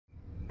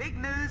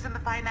news in the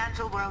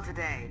financial world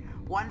today.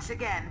 Once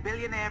again,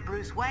 billionaire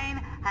Bruce Wayne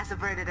has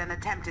averted an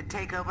attempted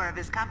takeover of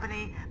his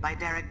company by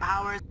Derek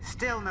Powers.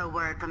 Still no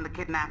word from the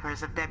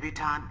kidnappers of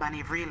debutante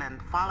Bunny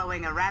Vreeland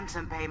following a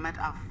ransom payment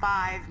of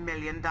 $5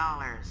 million.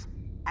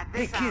 At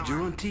this Hey kid, hour,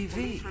 you're on TV.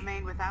 police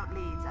remain without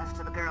leads as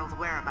to the girl's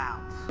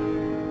whereabouts.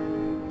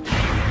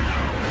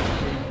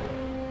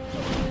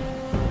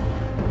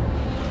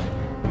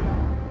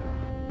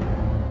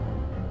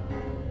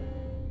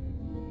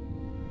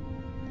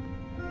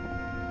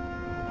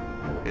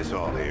 It's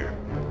all here.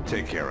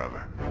 Take care of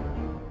her.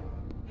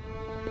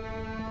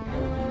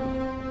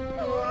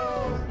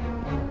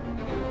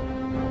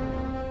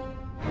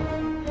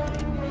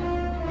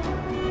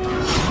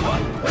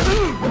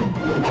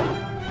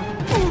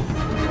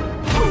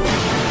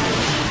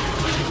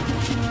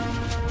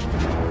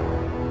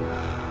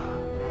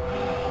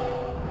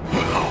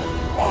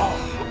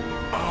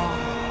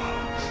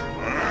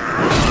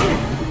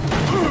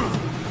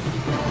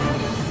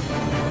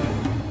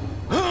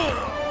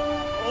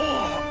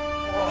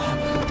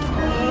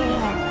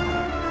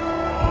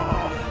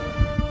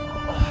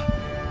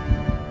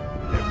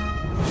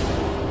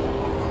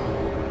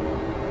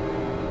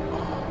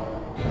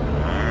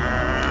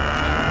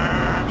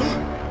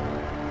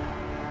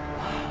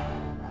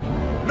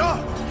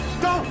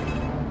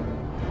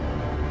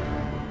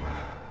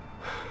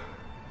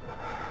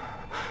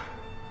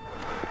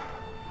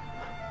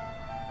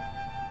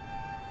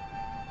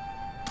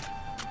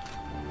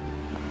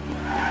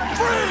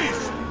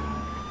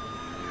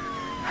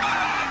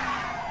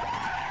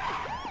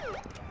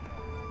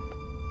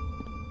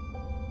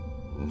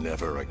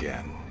 Never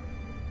again.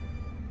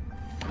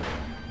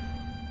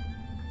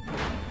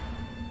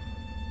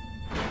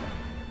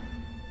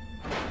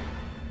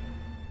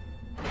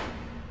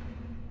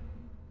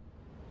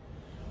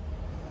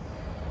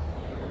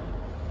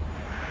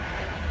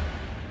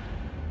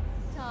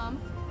 Tom,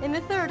 in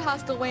the third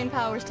hostile Wayne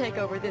Powers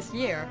takeover this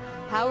year,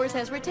 Powers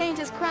has retained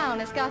his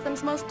crown as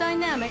Gotham's most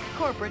dynamic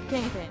corporate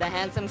kingpin. The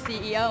handsome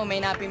CEO may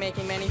not be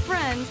making many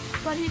friends,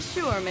 but he's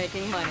sure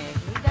making money.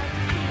 We doubt to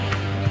see him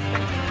expecting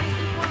a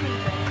recent forming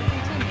trend to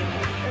continue in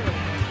the early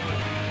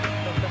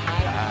years. But the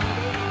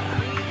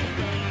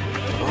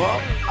Oh,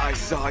 I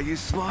saw you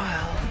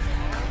smile.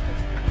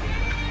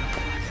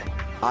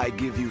 I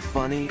give you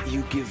funny,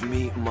 you give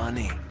me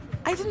money.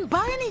 I didn't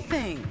buy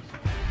anything!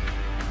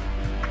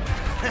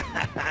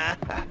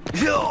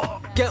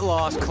 Get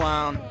lost,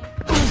 clown.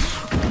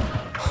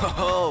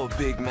 Oh,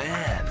 big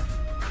man.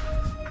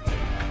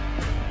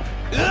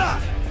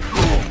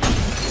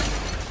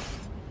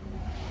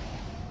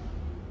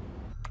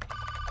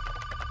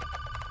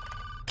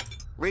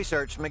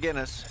 Research,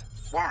 McGinnis.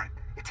 Warren,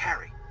 it's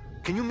Harry.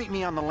 Can you meet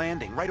me on the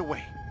landing right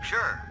away?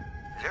 Sure.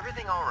 Is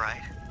everything all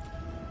right?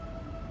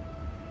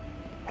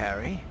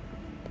 Harry,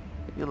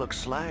 you look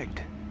slagged.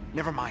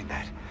 Never mind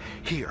that.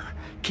 Here,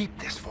 keep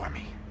this for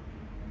me.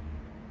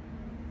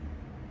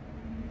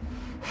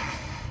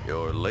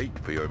 You're late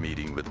for your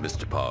meeting with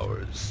Mr.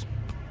 Powers.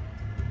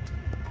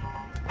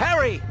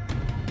 Harry!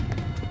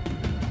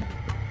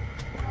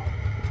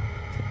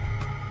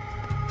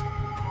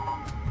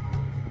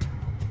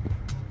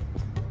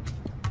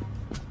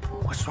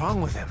 What's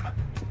wrong with him?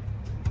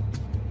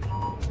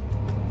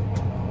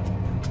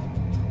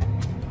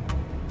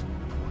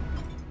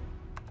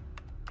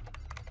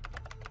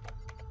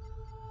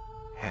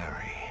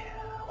 Harry,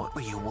 what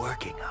were you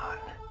working on?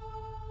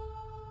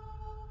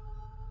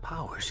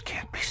 Powers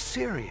can't be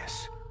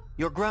serious.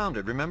 You're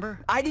grounded, remember?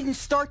 I didn't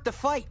start the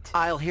fight.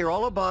 I'll hear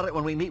all about it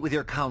when we meet with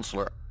your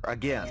counselor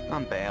again.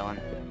 I'm bailing.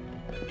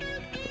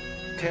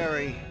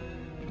 Terry.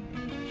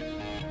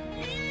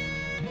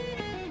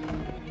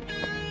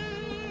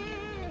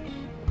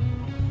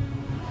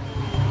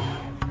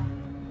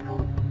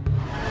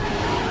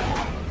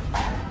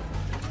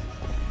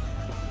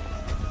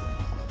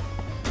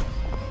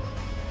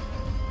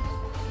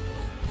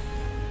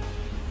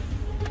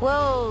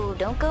 Whoa,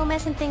 don't go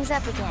messing things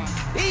up again.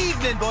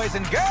 Evening, boys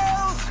and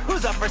girls!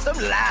 Who's up for some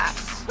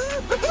laughs?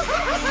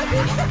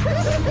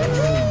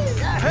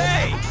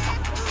 Hey!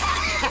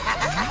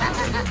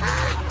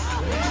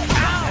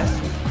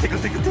 Tickle,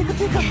 tickle, tickle,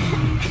 tickle.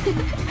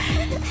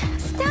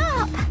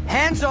 Stop!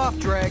 Hands off,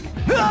 Dreg.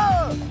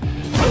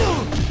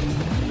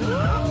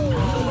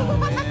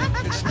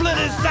 Split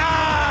his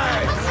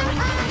sides!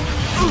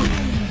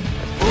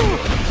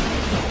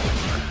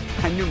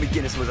 I knew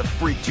McGinnis was a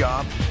freak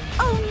job.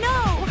 Oh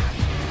no!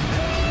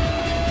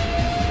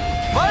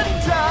 Fun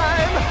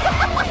time!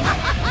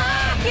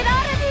 Get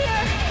out of here!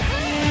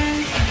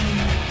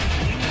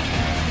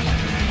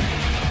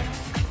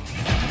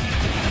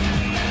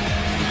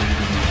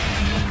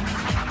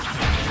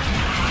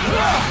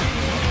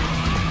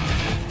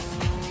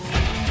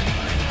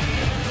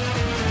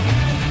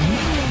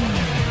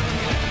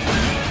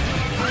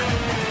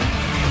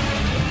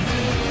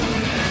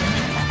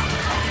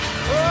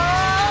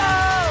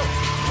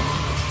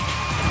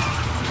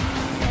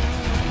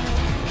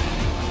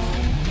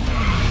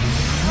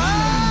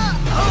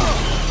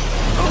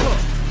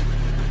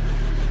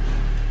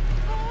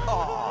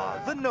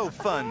 No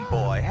fun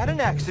boy had an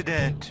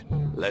accident.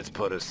 Let's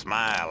put a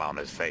smile on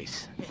his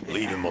face.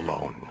 Leave him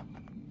alone.